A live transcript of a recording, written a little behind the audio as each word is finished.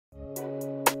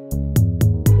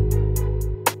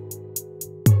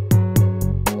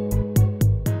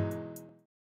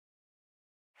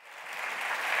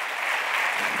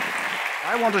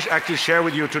want to actually share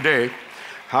with you today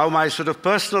how my sort of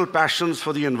personal passions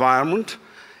for the environment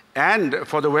and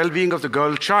for the well-being of the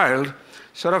girl child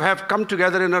sort of have come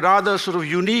together in a rather sort of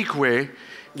unique way.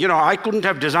 You know, I couldn't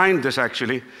have designed this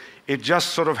actually. It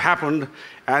just sort of happened,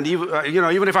 and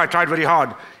even if I tried very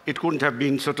hard, it couldn't have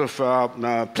been sort of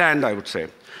planned, I would say.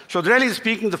 So really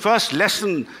speaking, the first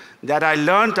lesson that I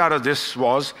learned out of this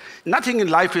was nothing in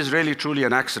life is really truly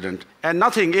an accident, and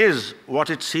nothing is what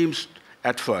it seems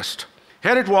at first.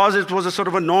 Here it was a sort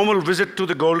of a normal visit to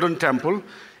the Golden Temple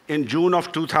in June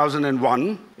of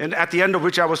 2001, and at the end of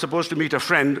which I was supposed to meet a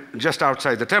friend just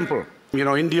outside the temple. You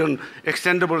know, Indian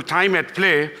extendable time at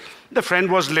play, the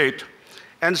friend was late.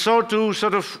 And so to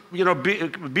sort of,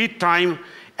 beat time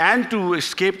and to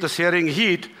escape the searing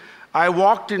heat, I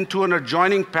walked into an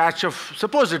adjoining patch of,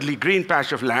 supposedly green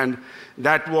patch of land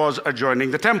that was adjoining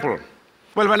the temple.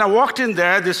 Well, when I walked in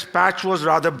there, this patch was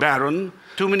rather barren,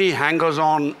 too many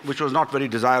hangers-on, which was not very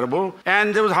desirable,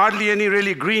 and there was hardly any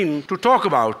really green to talk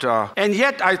about. And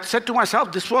yet I said to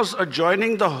myself, this was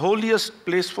adjoining the holiest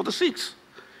place for the Sikhs.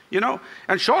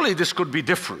 And surely this could be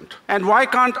different. And why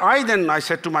can't I then, I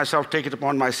said to myself, take it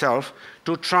upon myself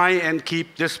to try and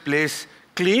keep this place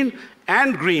clean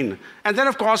and green. And then,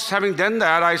 of course, having done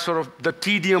that, the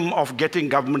tedium of getting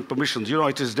government permissions.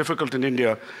 It is difficult in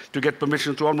India to get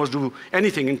permission to almost do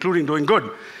anything, including doing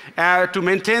good. To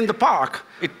maintain the park,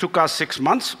 it took us 6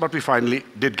 months, but we finally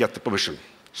did get the permission.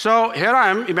 So here I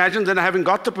am, imagine then having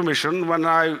got the permission, when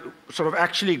I sort of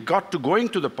actually got to going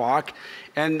to the park,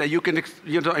 and you can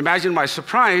imagine my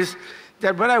surprise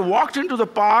that when I walked into the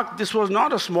park, this was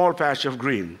not a small patch of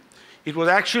green. It was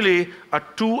actually a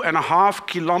 2.5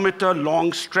 kilometer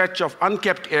long stretch of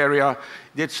unkept area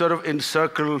that sort of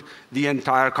encircled the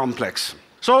entire complex.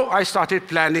 So I started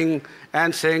planning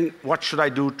and saying, what should I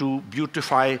do to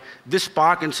beautify this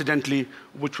park, incidentally,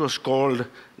 which was called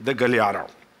the Galiara.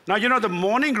 Now, the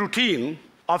morning routine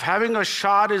of having a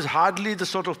shower is hardly the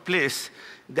sort of place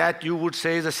that you would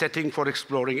say is a setting for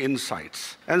exploring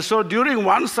insights. And so during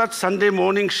one such Sunday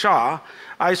morning shower,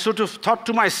 I sort of thought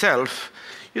to myself,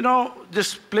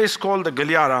 this place called the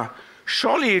Galiara,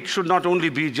 surely it should not only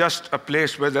be just a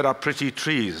place where there are pretty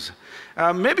trees.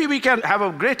 Maybe we can have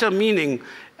a greater meaning,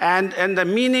 and the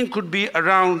meaning could be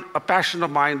around a passion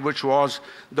of mine, which was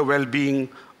the well-being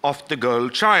of the girl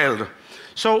child.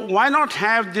 So why not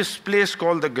have this place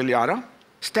called the Galiara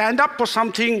stand up for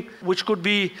something which could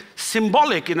be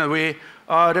symbolic in a way,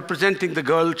 representing the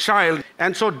girl child.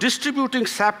 And so distributing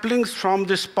saplings from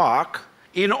this park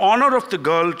in honor of the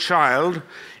girl child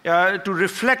to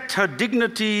reflect her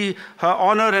dignity, her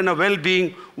honor, and her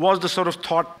well-being was the sort of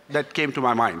thought that came to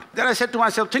my mind. Then I said to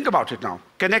myself, think about it now.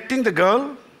 Connecting the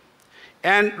girl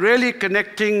and really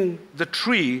connecting the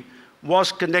tree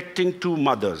was connecting two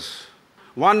mothers.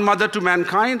 One mother to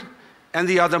mankind and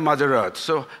the other Mother Earth.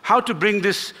 So how to bring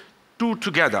this two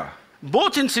together?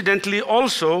 Both incidentally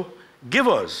also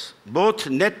givers, both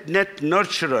net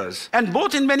nurturers, and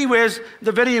both in many ways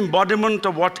the very embodiment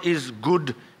of what is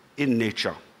good in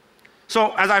nature.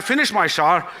 So as I finished my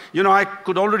shower, I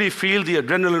could already feel the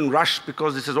adrenaline rush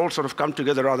because this has all sort of come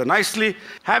together rather nicely.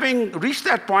 Having reached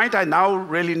that point, I now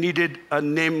really needed a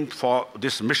name for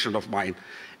this mission of mine.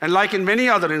 And like in many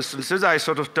other instances, I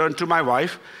sort of turned to my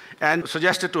wife and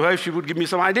suggested to her if she would give me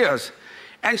some ideas.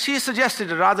 And she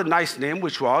suggested a rather nice name,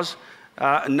 which was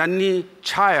Nanhi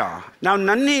Chhaan. Now,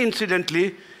 Nanhi,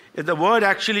 incidentally, the word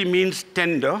actually means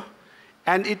tender,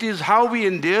 and it is how we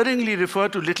endearingly refer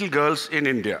to little girls in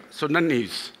India, so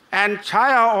Nanhis. And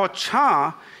Chaya or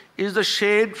Cha is the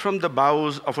shade from the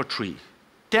boughs of a tree.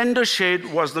 Tender shade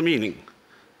was the meaning.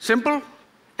 Simple,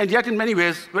 and yet in many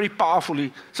ways very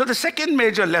powerfully. So the second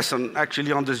major lesson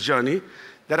actually on this journey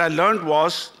that I learned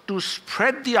was to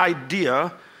spread the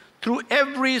idea through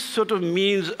every sort of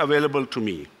means available to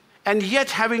me. And yet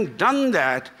having done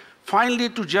that, finally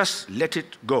to just let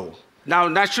it go. Now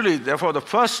naturally, therefore, the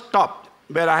first stop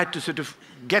where I had to sort of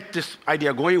get this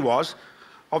idea going was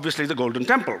obviously the Golden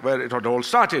Temple, where it had all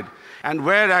started, and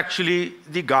where actually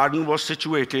the garden was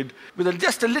situated. With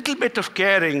just a little bit of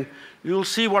caring, you'll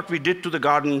see what we did to the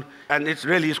garden, and it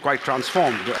really is quite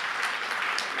transformed.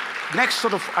 Next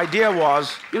sort of idea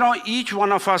was, each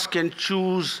one of us can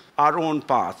choose our own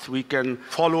path. We can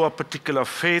follow a particular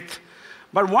faith.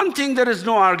 But one thing there is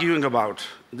no arguing about,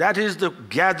 that is the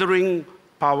gathering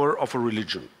power of a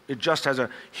religion. It just has a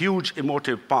huge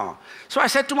emotive power. So I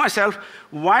said to myself,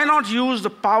 why not use the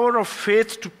power of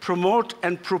faith to promote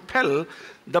and propel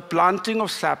the planting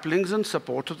of saplings in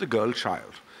support of the girl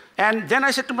child? And then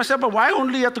I said to myself, but why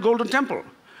only at the Golden Temple?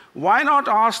 Why not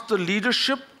ask the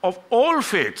leadership of all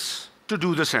faiths to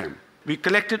do the same? We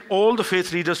collected all the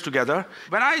faith leaders together.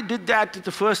 When I did that at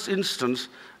the first instance,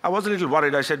 I was a little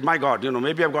worried. I said, my God,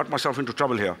 maybe I've got myself into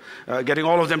trouble here, getting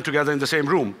all of them together in the same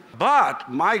room. But,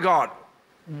 my God,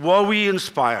 were we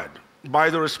inspired by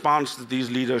the response that these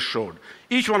leaders showed.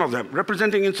 Each one of them,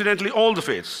 representing incidentally all the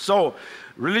faiths. So,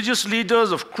 religious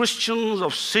leaders of Christians,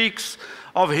 of Sikhs,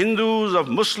 of Hindus, of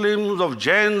Muslims, of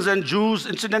Jains and Jews,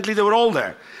 incidentally, they were all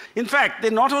there. In fact, they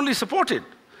not only supported,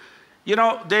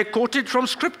 they quoted from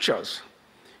scriptures.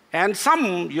 And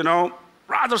some,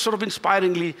 rather sort of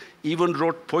inspiringly, even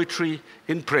wrote poetry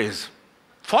in praise.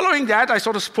 Following that, I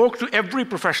sort of spoke to every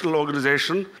professional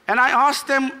organization, and I asked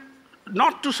them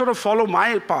not to sort of follow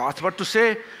my path, but to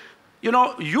say,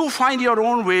 you find your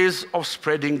own ways of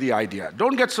spreading the idea.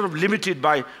 Don't get sort of limited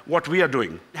by what we are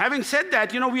doing. Having said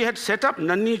that, we had set up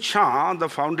Nanhi Chhaan, the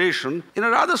foundation, in a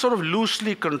rather sort of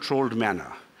loosely controlled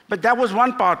manner. But that was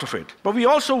one part of it. But we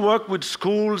also work with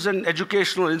schools and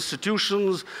educational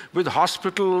institutions, with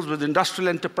hospitals, with industrial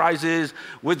enterprises,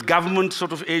 with government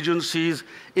sort of agencies,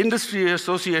 industry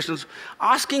associations,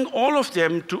 asking all of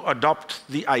them to adopt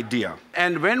the idea.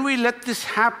 And when we let this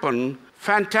happen,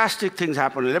 fantastic things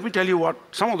happen. And let me tell you what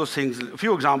some of those things, a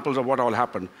few examples of what all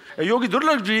happened. Yogi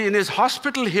Durlagji in his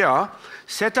hospital here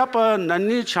set up a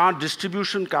Nanhi Chhaan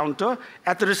distribution counter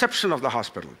at the reception of the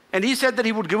hospital. And he said that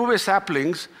he would give away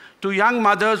saplings to young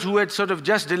mothers who had sort of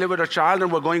just delivered a child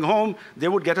and were going home. They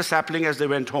would get a sapling as they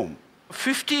went home. A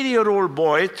 15-year-old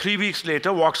boy, 3 weeks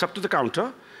later, walks up to the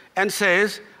counter and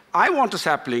says, I want a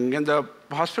sapling. And the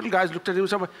hospital guys looked at him and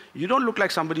said, you don't look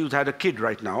like somebody who's had a kid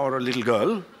right now or a little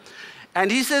girl. And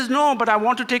he says, no, but I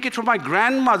want to take it from my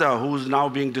grandmother who's now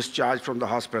being discharged from the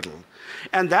hospital.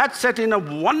 And that set in a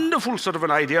wonderful sort of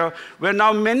an idea where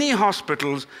now many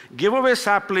hospitals give away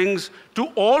saplings to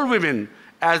all women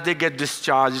as they get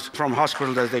discharged from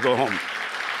hospital as they go home.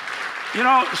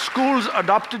 Schools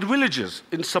adopted villages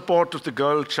in support of the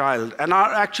girl child and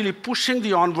are actually pushing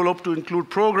the envelope to include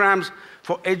programs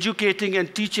for educating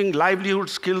and teaching livelihood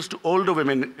skills to older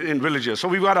women in villages. So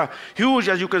we've got a huge,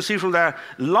 as you can see from there,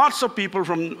 lots of people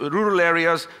from rural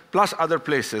areas plus other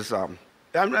places.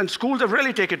 And schools have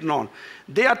really taken it on.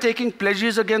 They are taking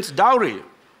pledges against dowry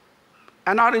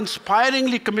and are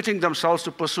inspiringly committing themselves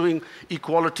to pursuing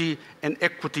equality and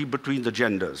equity between the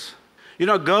genders.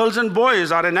 Girls and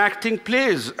boys are enacting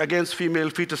plays against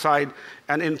female feticide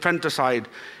and infanticide.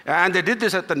 And they did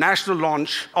this at the national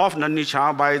launch of Nanhi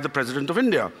Chhaan by the President of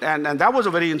India. And that was a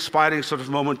very inspiring sort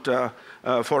of moment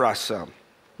for us.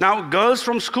 Now, girls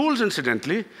from schools,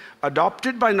 incidentally,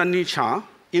 adopted by Nanhi Chhaan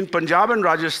in Punjab and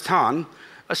Rajasthan,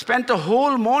 spent a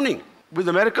whole morning with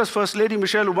America's First Lady,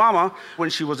 Michelle Obama,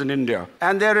 when she was in India.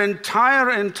 And their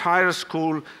entire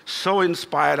school, so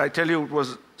inspired. I tell you, it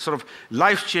was sort of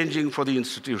life-changing for the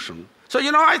institution. So,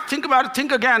 I think about it,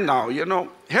 think again now,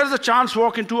 here's a chance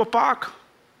walk into a park.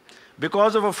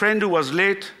 Because of a friend who was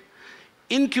late,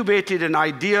 incubated an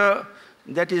idea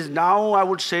that is now, I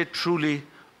would say, truly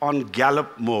on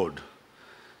gallop mode.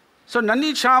 So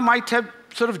Nanhi Chhaan might have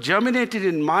sort of germinated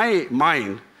in my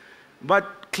mind,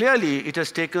 but clearly it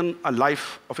has taken a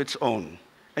life of its own.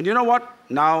 And you know what?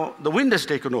 Now the wind has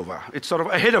taken over. It's sort of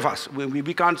ahead of us.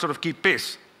 We can't sort of keep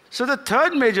pace. So the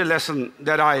third major lesson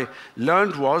that I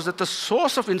learned was that the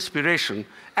source of inspiration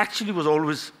actually was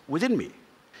always within me.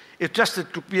 It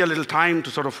took me a little time to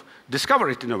sort of discover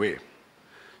it in a way.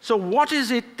 So what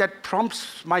is it that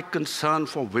prompts my concern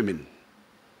for women?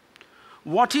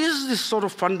 What is this sort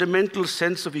of fundamental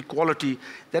sense of equality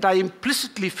that I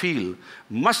implicitly feel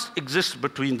must exist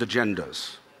between the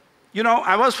genders?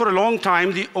 I was for a long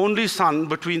time the only son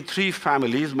between 3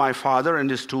 families, my father and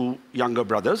his 2 younger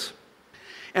brothers.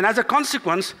 And as a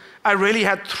consequence, I really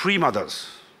had 3 mothers,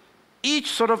 each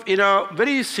sort of in a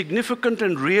very significant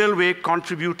and real way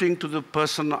contributing to the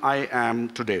person I am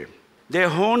today. They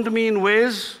honed me in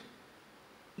ways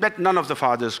that none of the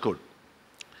fathers could.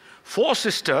 4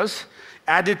 sisters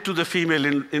added to the female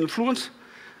influence,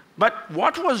 but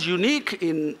what was unique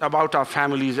about our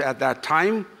families at that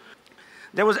time,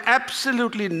 there was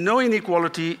absolutely no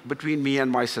inequality between me and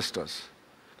my sisters.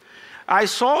 I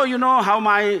saw, how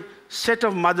my set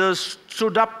of mothers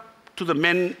stood up to the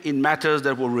men in matters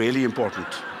that were really important,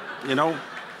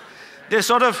 They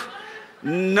sort of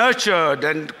nurtured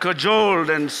and cajoled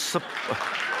and...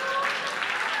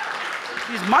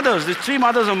 These 3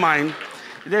 mothers of mine,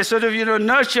 they sort of,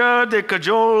 nurtured, they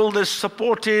cajoled, they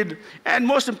supported, and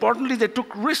most importantly, they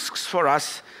took risks for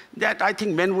us that I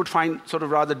think men would find sort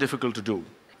of rather difficult to do.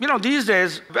 These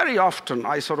days, very often,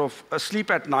 I sort of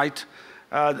sleep at night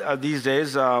these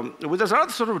days with a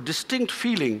rather sort of distinct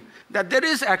feeling that there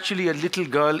is actually a little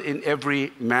girl in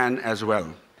every man as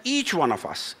well. Each one of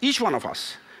us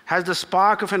has the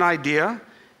spark of an idea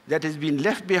that has been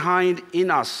left behind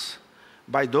in us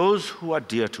by those who are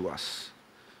dear to us.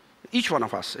 Each one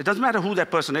of us. It doesn't matter who that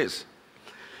person is.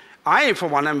 I, for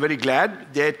one, am very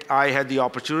glad that I had the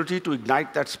opportunity to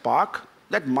ignite that spark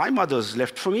that my mother's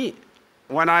left for me.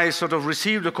 When I sort of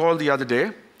received a call the other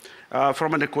day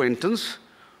from an acquaintance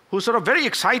who sort of very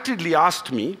excitedly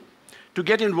asked me to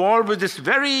get involved with this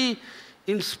very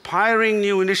inspiring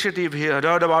new initiative he had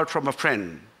heard about from a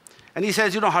friend. And he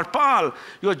says, Harpal,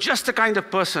 you're just the kind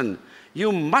of person.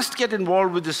 You must get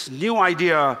involved with this new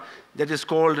idea that is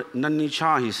called Nanhi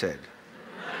Chhaan, he said.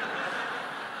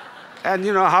 And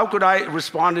how could I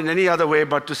respond in any other way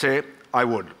but to say, I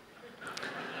would.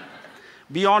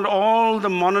 Beyond all the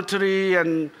monetary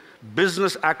and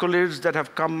business accolades that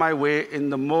have come my way in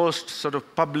the most sort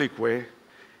of public way,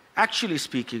 actually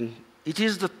speaking, it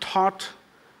is the thought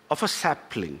of a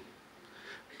sapling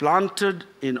planted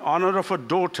in honor of a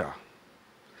daughter,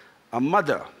 a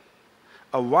mother,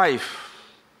 a wife,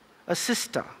 a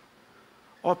sister,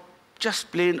 or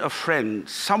just plain a friend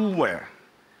somewhere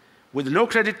with no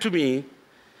credit to me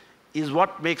is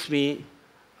what makes me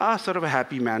sort of a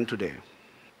happy man today.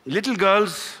 Little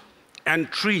girls and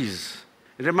trees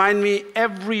remind me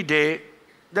every day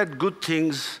that good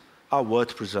things are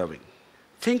worth preserving.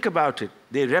 Think about it.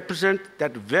 They represent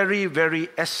that very, very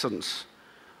essence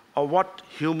of what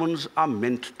humans are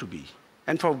meant to be.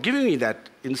 And for giving me that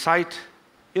insight,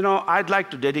 I'd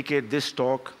like to dedicate this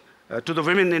talk to the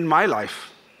women in my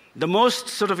life. The most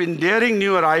sort of endearing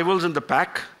new arrivals in the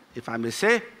pack, if I may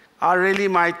say, are really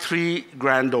my 3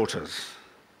 granddaughters.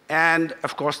 And,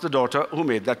 of course, the daughter who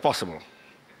made that possible.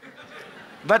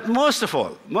 But most of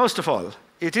all,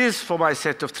 it is for my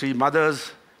set of 3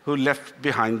 mothers who left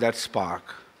behind that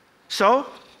spark. So,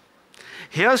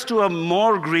 here's to a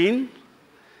more green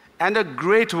and a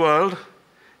great world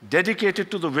dedicated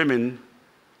to the women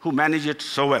who manage it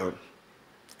so well.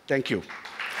 Thank you.